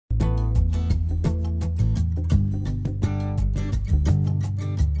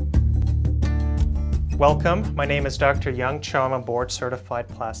Welcome, my name is Dr. Young Cho. I'm a board certified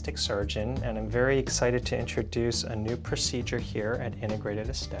plastic surgeon and I'm very excited to introduce a new procedure here at Integrated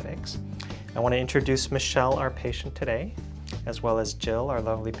Aesthetics. I want to introduce Michelle, our patient today, as well as Jill, our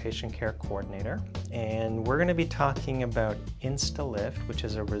lovely patient care coordinator. And we're going to be talking about InstaLift, which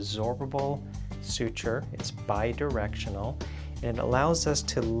is a resorbable suture. It's bi-directional and it allows us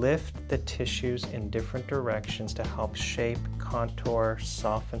to lift the tissues in different directions to help shape, contour,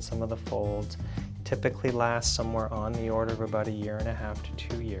 soften some of the folds. Typically lasts somewhere on the order of about 1.5 to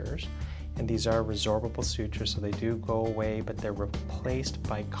 2 years. And these are resorbable sutures, so they do go away, but they're replaced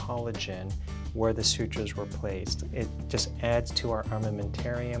by collagen where the sutures were placed. It just adds to our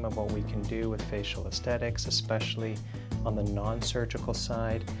armamentarium of what we can do with facial aesthetics, especially on the non-surgical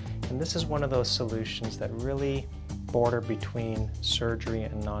side. And this is one of those solutions that really border between surgery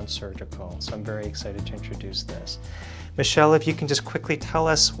and non-surgical. So I'm very excited to introduce this. Michelle, if you can just quickly tell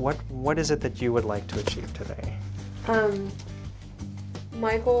us what is it that you would like to achieve today?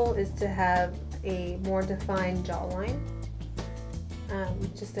 My goal is to have a more defined jawline,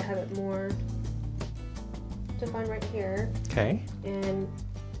 just to have it more defined right here. Okay. And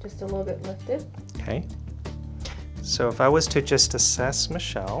just a little bit lifted. Okay. So if I was to just assess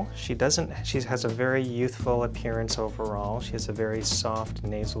Michelle, she has a very youthful appearance overall. She has a very soft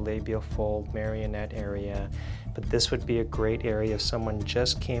nasolabial fold, marionette area, but this would be a great area if someone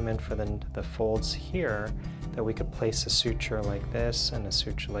just came in for the folds here, that we could place a suture like this and a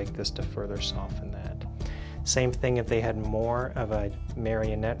suture like this to further soften that. Same thing if they had more of a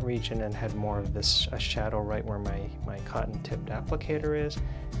marionette region and had more of this a shadow right where my cotton tipped applicator is,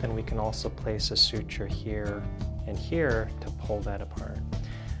 then we can also place a suture here and here to pull that apart.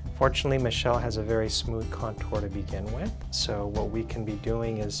 Fortunately, Michelle has a very smooth contour to begin with, so what we can be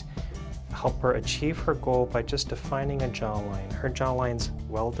doing is help her achieve her goal by just defining a jawline. Her jawline's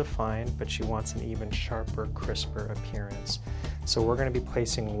well defined, but she wants an even sharper, crisper appearance. So we're going to be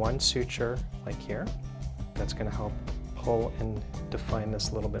placing one suture like here. That's going to help pull and define this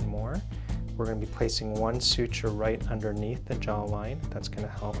a little bit more. We're going to be placing one suture right underneath the jawline. That's going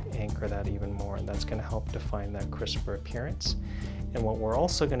to help anchor that even more, and that's going to help define that crisper appearance. And what we're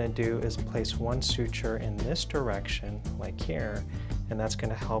also going to do is place one suture in this direction, like here, and that's going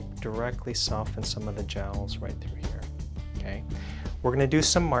to help directly soften some of the jowls right through here. Okay. We're going to do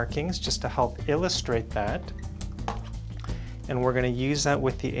some markings just to help illustrate that. And we're going to use that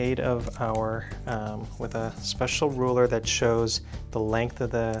with the aid of our, with a special ruler that shows the length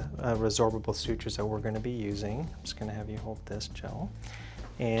of the resorbable sutures that we're going to be using. I'm just going to have you hold this, Jill.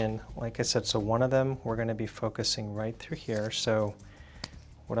 And like I said, so one of them we're going to be focusing right through here. So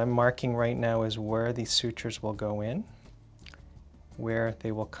what I'm marking right now is where these sutures will go in, where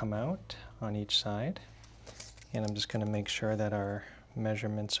they will come out on each side. And I'm just going to make sure that our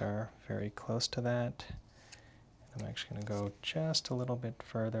measurements are very close to that. I'm actually going to go just a little bit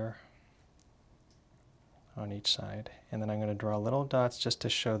further on each side. And then I'm going to draw little dots just to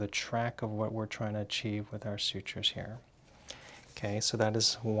show the track of what we're trying to achieve with our sutures here. Okay, so that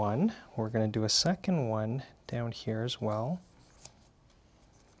is one. We're going to do a second one down here as well.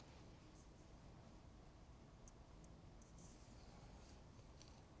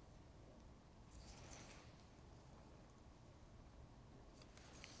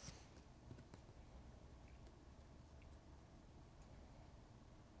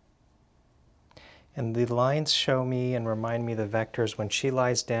 And the lines show me and remind me the vectors. When she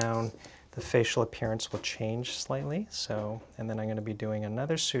lies down, the facial appearance will change slightly. So, and then I'm going to be doing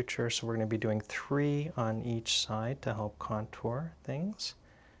another suture. So we're going to be doing 3 on each side to help contour things.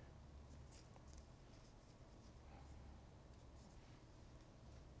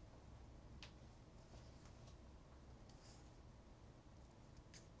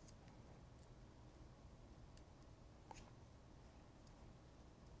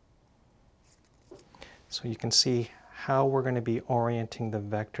 So you can see how we're going to be orienting the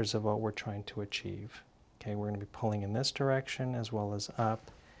vectors of what we're trying to achieve. Okay, we're going to be pulling in this direction as well as up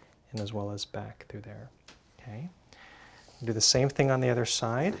and as well as back through there. Okay, do the same thing on the other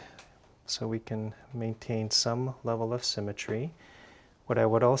side so we can maintain some level of symmetry. What I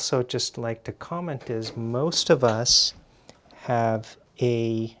would also just like to comment is most of us have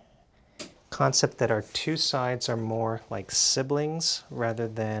a concept that our two sides are more like siblings rather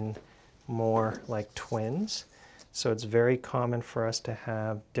than more like twins. So it's very common for us to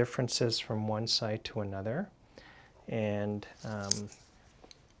have differences from one side to another. And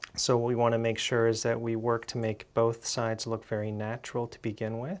so what we want to make sure is that we work to make both sides look very natural to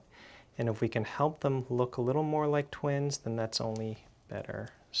begin with. And if we can help them look a little more like twins, then that's only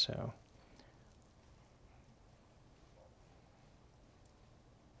better. So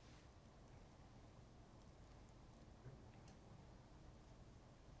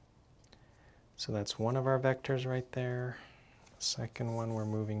So that's one of our vectors right there. The second one, we're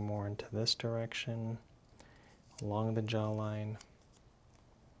moving more into this direction, along the jawline.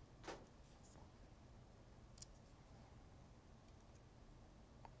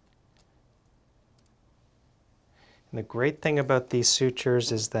 And the great thing about these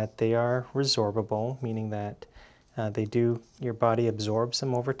sutures is that they are resorbable, meaning that your body absorbs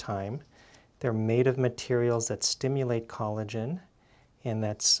them over time. They're made of materials that stimulate collagen, and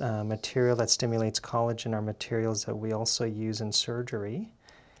that's material that stimulates collagen are materials that we also use in surgery,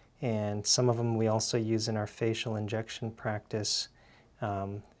 and some of them we also use in our facial injection practice.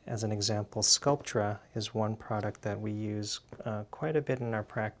 As an example, Sculptra is one product that we use quite a bit in our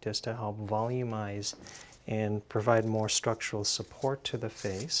practice to help volumize and provide more structural support to the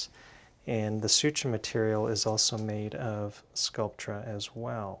face. And the suture material is also made of Sculptra as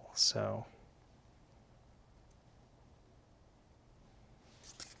well. So,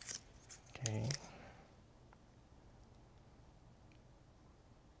 okay.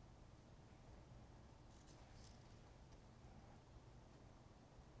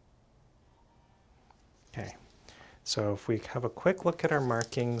 Okay. So if we have a quick look at our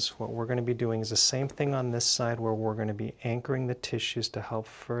markings, what we're going to be doing is the same thing on this side, where we're going to be anchoring the tissues to help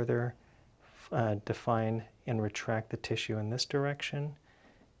further define and retract the tissue in this direction,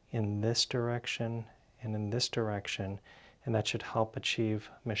 and in this direction, and that should help achieve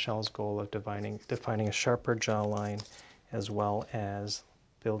Michelle's goal of defining a sharper jawline, as well as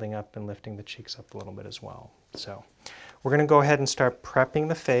building up and lifting the cheeks up a little bit as well. So we're going to go ahead and start prepping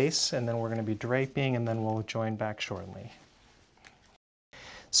the face, and then we're going to be draping, and then we'll join back shortly.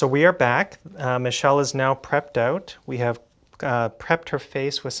 So we are back. Michelle is now prepped out. We have prepped her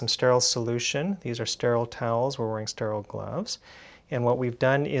face with some sterile solution. These are sterile towels. We're wearing sterile gloves. And what we've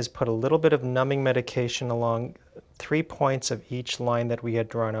done is put a little bit of numbing medication along 3 points of each line that we had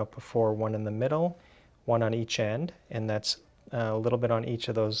drawn out before, one in the middle, one on each end, and that's a little bit on each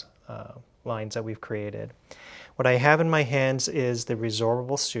of those lines that we've created. What I have in my hands is the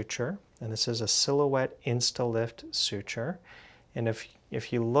resorbable suture, and this is a Silhouette InstaLift suture. And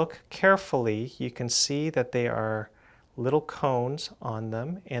if you look carefully, you can see that they are little cones on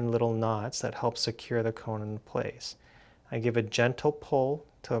them and little knots that help secure the cone in place. I give a gentle pull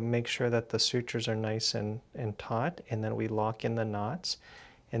to make sure that the sutures are nice and taut, and then we lock in the knots.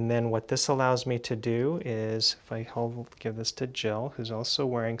 And then what this allows me to do is, if I give this to Jill, who's also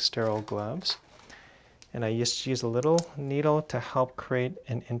wearing sterile gloves, and I just use a little needle to help create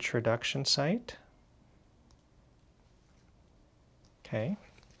an introduction site. Okay.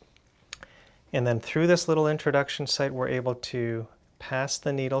 And then through this little introduction site, we're able to pass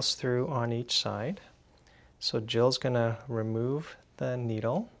the needles through on each side. So Jill's going to remove the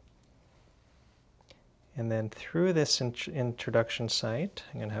needle. And then through this introduction site,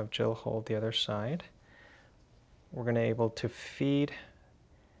 I'm going to have Jill hold the other side. We're going to be able to feed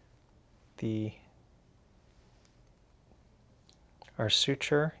our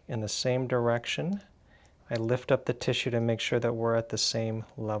suture in the same direction. I lift up the tissue to make sure that we're at the same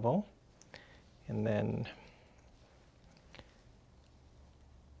level. And then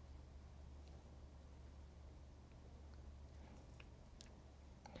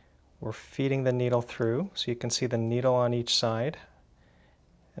we're feeding the needle through, so you can see the needle on each side,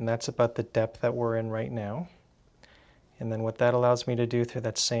 and that's about the depth that we're in right now. And then what that allows me to do through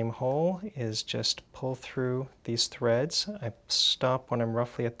that same hole is just pull through these threads. I stop when I'm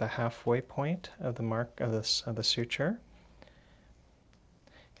roughly at the halfway point of the mark of the suture,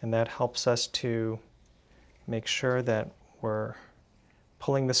 and that helps us to make sure that we're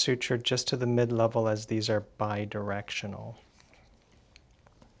pulling the suture just to the mid-level, as these are bi-directional.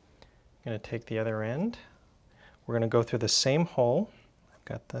 I'm going to take the other end. We're going to go through the same hole. I've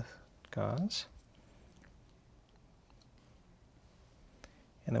got the gauze.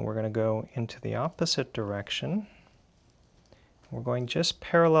 And then we're going to go into the opposite direction. We're going just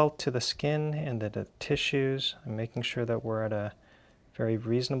parallel to the skin and the tissues. I'm making sure that we're at a very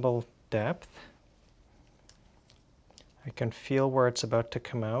reasonable depth. I can feel where it's about to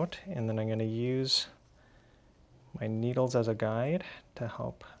come out, and then I'm going to use my needles as a guide to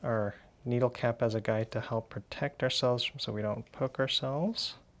help, or needle cap as a guide to help protect ourselves so we don't poke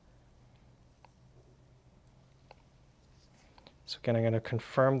ourselves. So again, I'm going to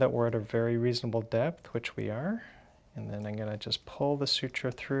confirm that we're at a very reasonable depth, which we are, and then I'm going to just pull the suture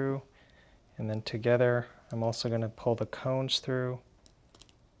through, and then together I'm also going to pull the cones through,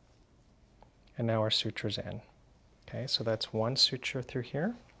 and now our suture's in. Okay, so that's one suture through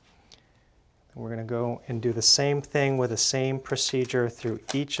here. We're going to go and do the same thing with the same procedure through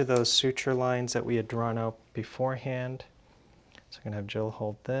each of those suture lines that we had drawn out beforehand. So I'm going to have Jill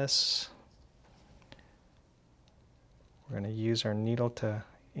hold this. We're going to use our needle to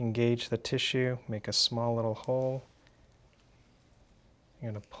engage the tissue, make a small little hole. I'm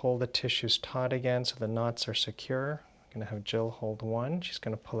going to pull the tissues taut again so the knots are secure. I'm going to have Jill hold one. She's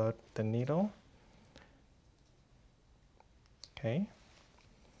going to pull out the needle. Okay.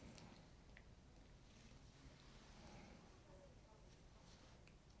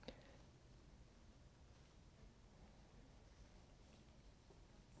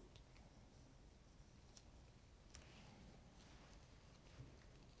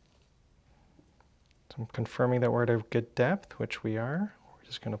 So I'm confirming that we're at a good depth, which we are. We're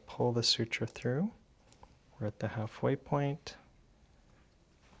just going to pull the suture through. We're at the halfway point.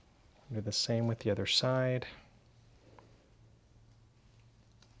 Do the same with the other side.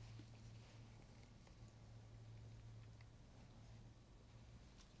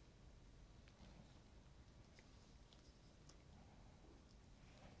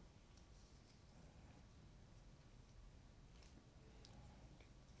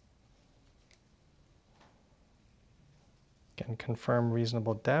 Again, confirm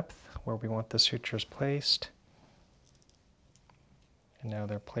reasonable depth where we want the sutures placed. And now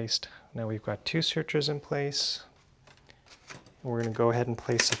they're placed. Now we've got 2 sutures in place. We're going to go ahead and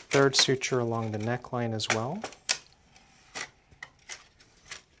place a 3rd suture along the neckline as well.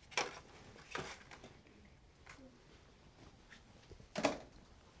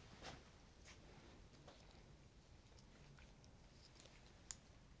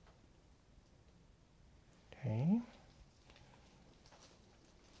 Okay.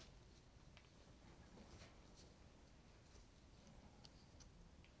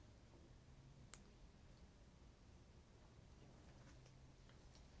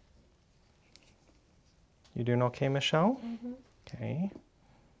 You doing okay, Michelle? Mm-hmm. Okay.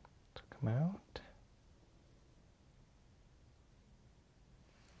 So come out.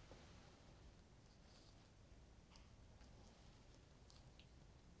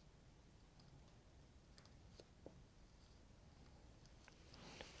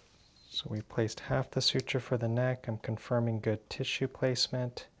 So we placed half the suture for the neck. I'm confirming good tissue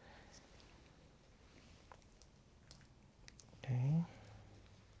placement. Okay.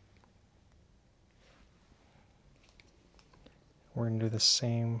 We're going to do the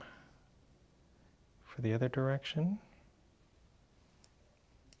same for the other direction.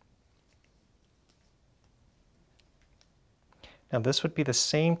 Now this would be the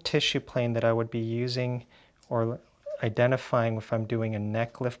same tissue plane that I would be using or identifying if I'm doing a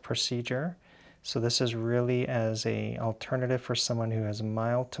neck lift procedure. So this is really as an alternative for someone who has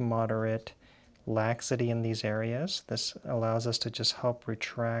mild to moderate laxity in these areas. This allows us to just help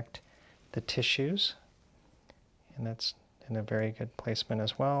retract the tissues. And that's in a very good placement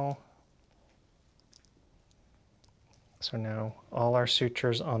as well. So now all our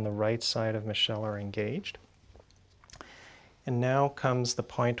sutures on the right side of Michelle are engaged. And now comes the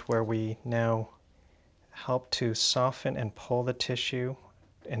point where we now help to soften and pull the tissue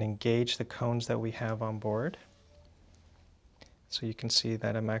and engage the cones that we have on board. So you can see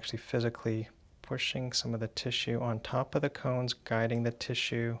that I'm actually physically pushing some of the tissue on top of the cones, guiding the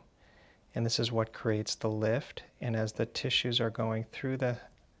tissue, and this is what creates the lift. And as the tissues are going through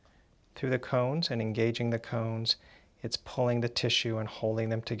the cones and engaging the cones, it's pulling the tissue and holding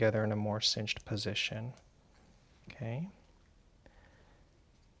them together in a more cinched position. Okay.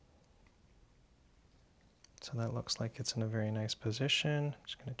 So that looks like it's in a very nice position.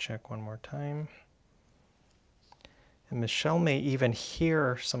 Just going to check one more time. And Michelle may even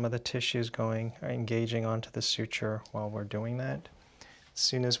hear some of the tissues engaging onto the suture while we're doing that. As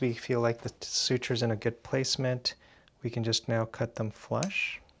soon as we feel like the suture's in a good placement, we can just now cut them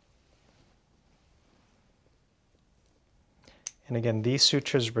flush. And again, these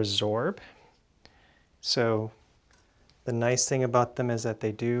sutures resorb. So the nice thing about them is that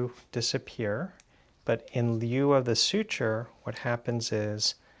they do disappear. But in lieu of the suture, what happens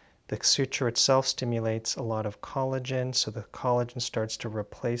is the suture itself stimulates a lot of collagen, so the collagen starts to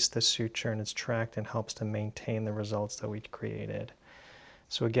replace the suture in its tract and helps to maintain the results that we created.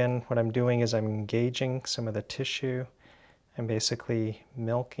 So again, what I'm doing is I'm engaging some of the tissue. I'm basically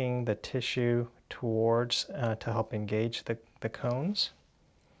milking the tissue towards to help engage the cones.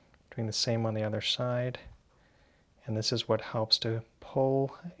 Doing the same on the other side. And this is what helps to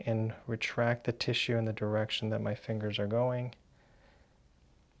pull and retract the tissue in the direction that my fingers are going.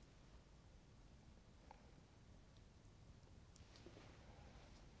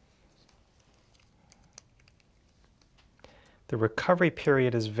 The recovery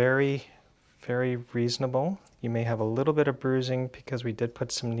period is very, very reasonable. You may have a little bit of bruising because we did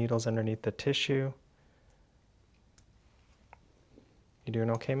put some needles underneath the tissue. You doing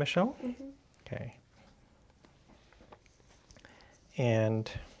okay, Michelle? Mm-hmm. Okay. and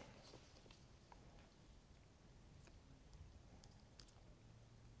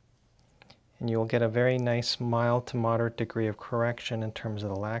you'll get a very nice mild to moderate degree of correction in terms of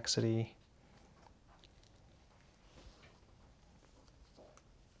the laxity.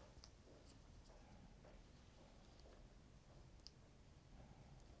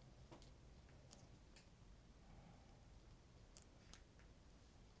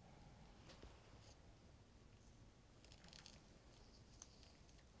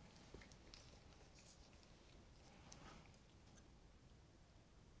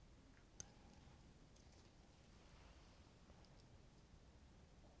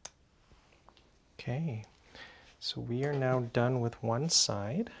 Okay, so we are now done with one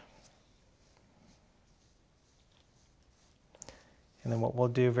side. And then what we'll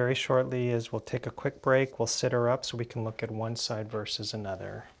do very shortly is we'll take a quick break, we'll sit her up so we can look at one side versus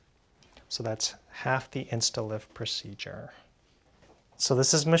another. So that's half the InstaLift procedure. So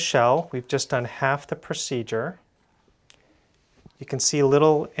this is Michelle. We've just done half the procedure. You can see a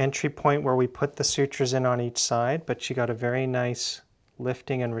little entry point where we put the sutures in on each side, but she got a very nice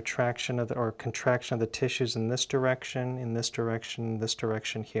lifting and retraction of or contraction of the tissues in this direction, in this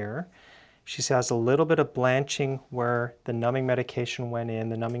direction here. She has a little bit of blanching where the numbing medication went in.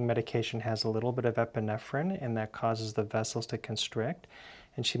 The numbing medication has a little bit of epinephrine, and that causes the vessels to constrict.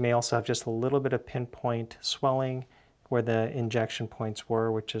 And she may also have just a little bit of pinpoint swelling where the injection points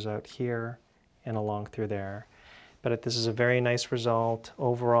were, which is out here and along through there. But this is a very nice result.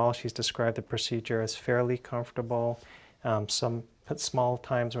 Overall, she's described the procedure as fairly comfortable. Some small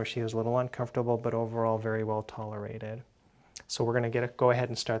times where she was a little uncomfortable, but overall very well tolerated. So we're going to go ahead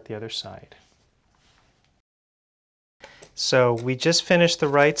and start the other side. So we just finished the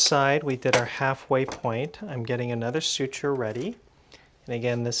right side. We did our halfway point. I'm getting another suture ready. And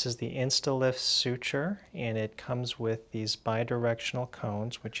again, this is the InstaLift suture, and it comes with these bidirectional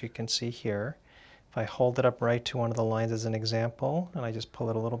cones, which you can see here. If I hold it up right to one of the lines as an example, and I just pull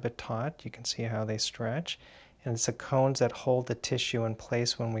it a little bit taut, you can see how they stretch. And it's the cones that hold the tissue in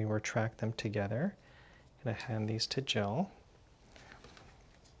place when we retract them together. I'm going to hand these to Jill.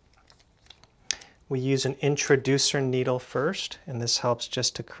 We use an introducer needle first, and this helps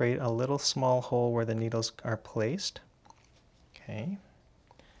just to create a little small hole where the needles are placed. Okay.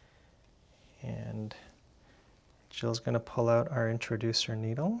 And Jill's going to pull out our introducer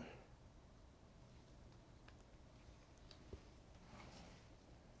needle.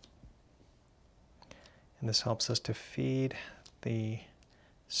 And this helps us to feed the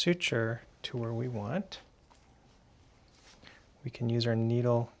suture to where we want. We can use our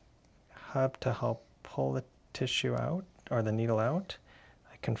needle hub to help pull the tissue out, or the needle out.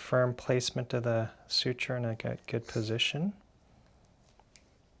 I confirm placement of the suture and I got good position.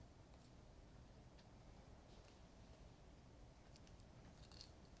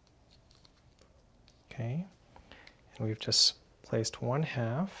 Okay, and we've just placed one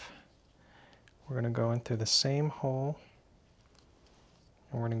half. We're going to go in through the same hole,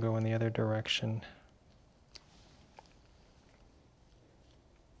 and we're going to go in the other direction.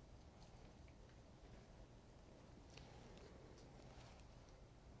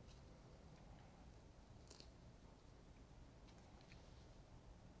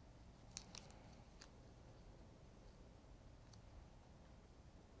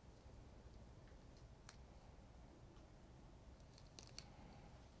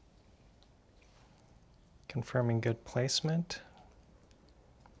 Confirming good placement.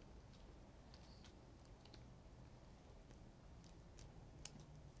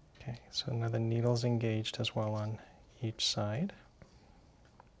 Okay, so now the needle's engaged as well on each side.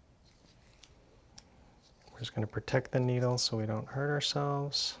 We're just going to protect the needle so we don't hurt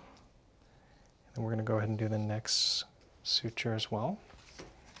ourselves. And then we're going to go ahead and do the next suture as well.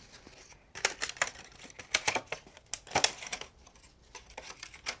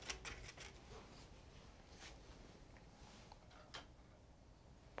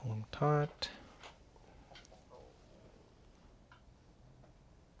 Pull them taut.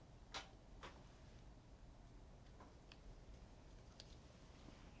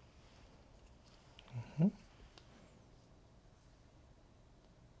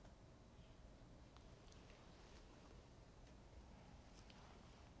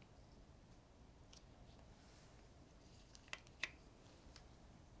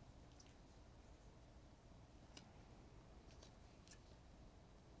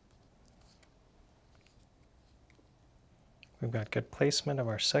 We've got good placement of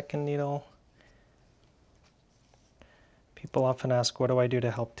our second needle. People often ask, what do I do to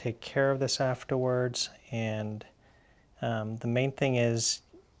help take care of this afterwards? And the main thing is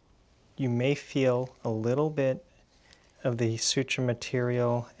you may feel a little bit of the suture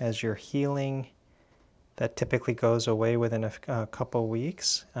material as you're healing. That typically goes away within a couple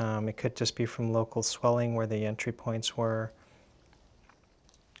weeks. It could just be from local swelling where the entry points were.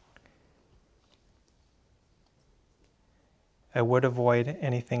 I would avoid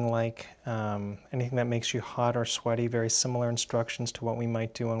anything like anything that makes you hot or sweaty. Very similar instructions to what we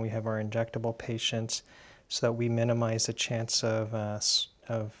might do when we have our injectable patients, so that we minimize the chance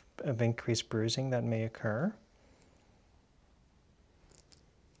of increased bruising that may occur.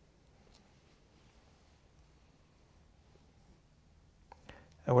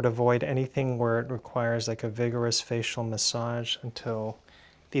 I would avoid anything where it requires like a vigorous facial massage until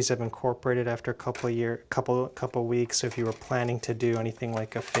these have incorporated after a couple weeks. So if you were planning to do anything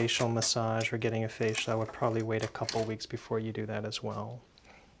like a facial massage or getting a facial, I would probably wait a couple weeks before you do that as well.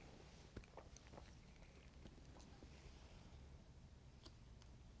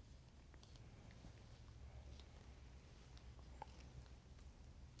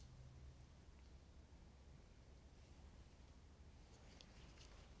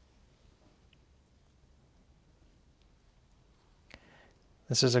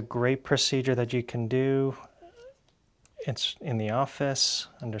 This is a great procedure that you can do. It's in the office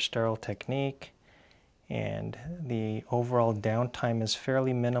under sterile technique, and the overall downtime is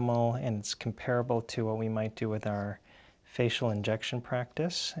fairly minimal, and it's comparable to what we might do with our facial injection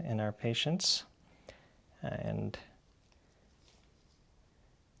practice in our patients. And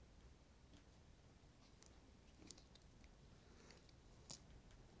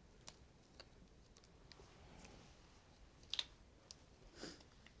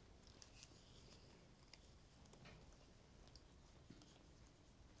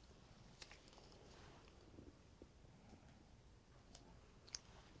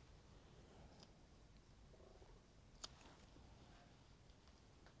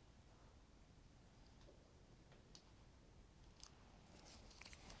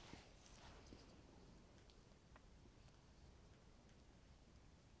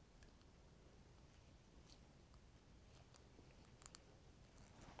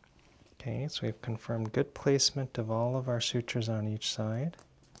okay, so we've confirmed good placement of all of our sutures on each side.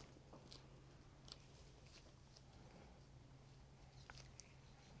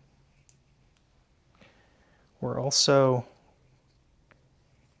 We're also,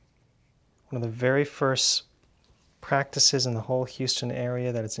 one of the very first practices in the whole Houston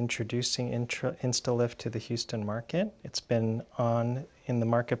area that is introducing InstaLift to the Houston market. It's been in the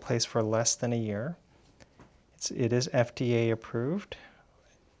marketplace for less than a year. It is FDA approved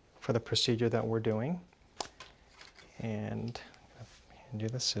for the procedure that we're doing. And hand you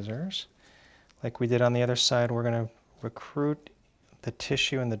the scissors. Like we did on the other side, we're going to recruit the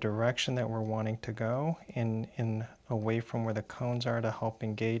tissue in the direction that we're wanting to go, in away from where the cones are, to help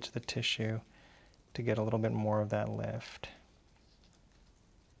engage the tissue to get a little bit more of that lift.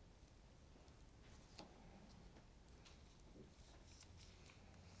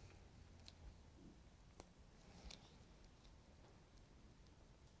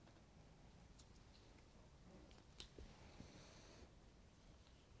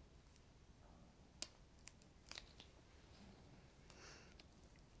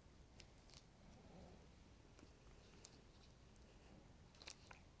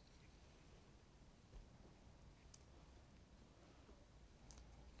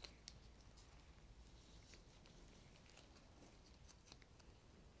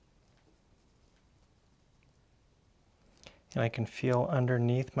 And I can feel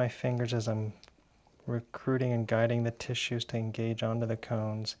underneath my fingers as I'm recruiting and guiding the tissues to engage onto the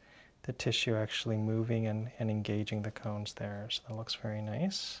cones, the tissue actually moving and engaging the cones there. So that looks very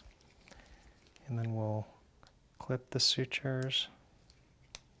nice. And then we'll clip the sutures.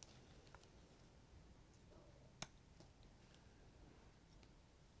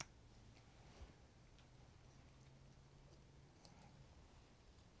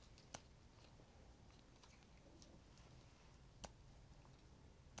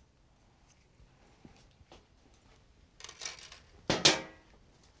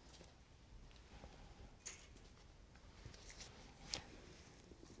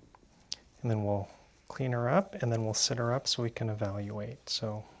 And then we'll clean her up, and then we'll sit her up so we can evaluate.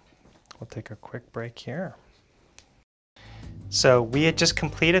 So we'll take a quick break here. So we had just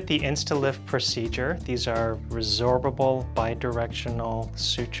completed the InstaLift procedure. These are resorbable bidirectional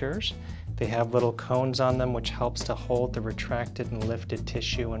sutures. They have little cones on them which helps to hold the retracted and lifted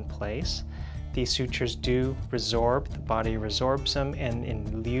tissue in place. These sutures do resorb, the body resorbs them, and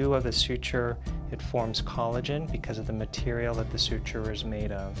in lieu of the suture, it forms collagen because of the material that the suture is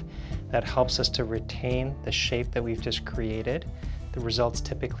made of. That helps us to retain the shape that we've just created. The results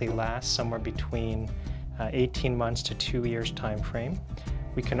typically last somewhere between 18 months to 2 years time frame.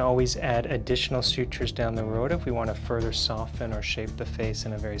 We can always add additional sutures down the road if we want to further soften or shape the face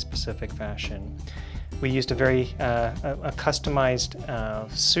in a very specific fashion. We used a very customized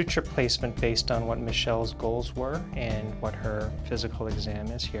suture placement based on what Michelle's goals were and what her physical exam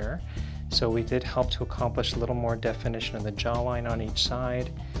is here. So we did help to accomplish a little more definition of the jawline on each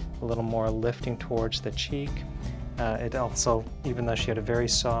side, a little more lifting towards the cheek. It also, even though she had a very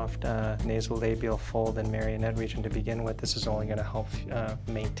soft nasolabial fold and marionette region to begin with, this is only going to help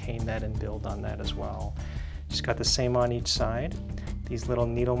maintain that and build on that as well. She's got the same on each side. These little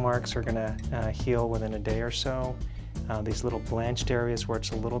needle marks are going to heal within a day or so. These little blanched areas where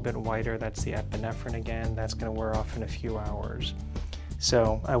it's a little bit whiter, that's the epinephrine again, that's going to wear off in a few hours.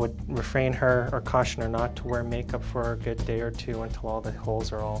 So I would refrain her or caution her not to wear makeup for a good day or two until all the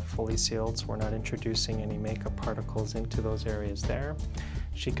holes are all fully sealed, so we're not introducing any makeup particles into those areas there.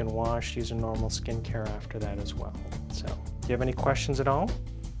 She can wash, use a normal skincare after that as well. So, do you have any questions at all?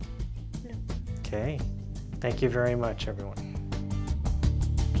 No. Okay. Thank you very much, everyone.